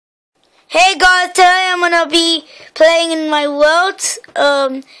Hey guys, today I'm gonna be playing in my world.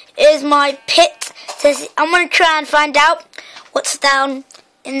 Is my pit. So I'm gonna try and find out what's down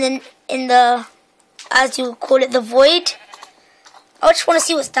in the as you call it, the void. I just want to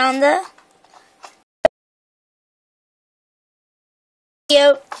see what's down there.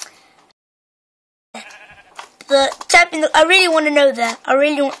 I really want to know that. I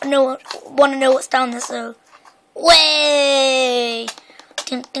really want to know what's down there. So, way.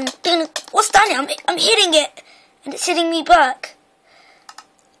 Ding, ding, ding. What's down here? I'm hitting it, and it's hitting me back.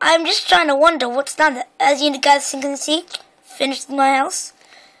 I'm just trying to wonder what's down there. As you guys can see, finished my house,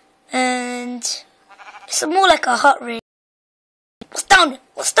 and it's more like a hut really. What's down?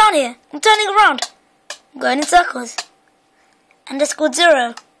 What's down here? I'm turning around. I'm going in circles, and it's called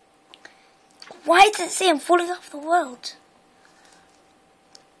 0. Why does it say I'm falling off the world?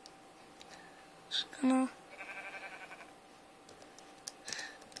 Just gonna.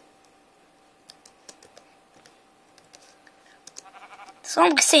 So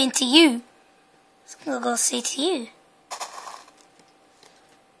I'm saying to you. So I'm gonna say to you.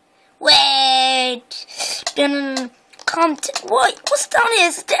 Wait. Come to. What? What's down here?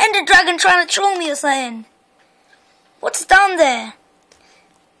 Is it the Ender Dragon trying to troll me or something? What's down there?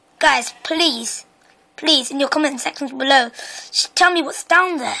 Guys, please, in your comment sections below, just tell me what's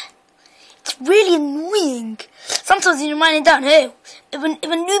down there. It's really annoying. Sometimes you're mining down. Hey, if a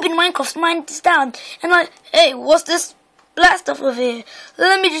noob in Minecraft mines this down, and like, hey, what's this black stuff over here?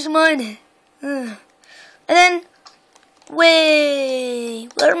 Let me just mine it. And then, wait,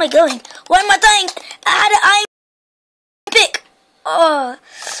 where am I going? Why am I dying? I had an iron pick. Oh,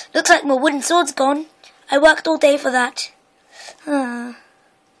 looks like my wooden sword's gone. I worked all day for that.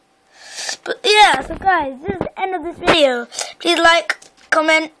 But yeah, so guys, this is the end of this video. Please like,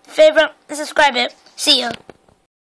 comment, favorite, and subscribe it. See ya.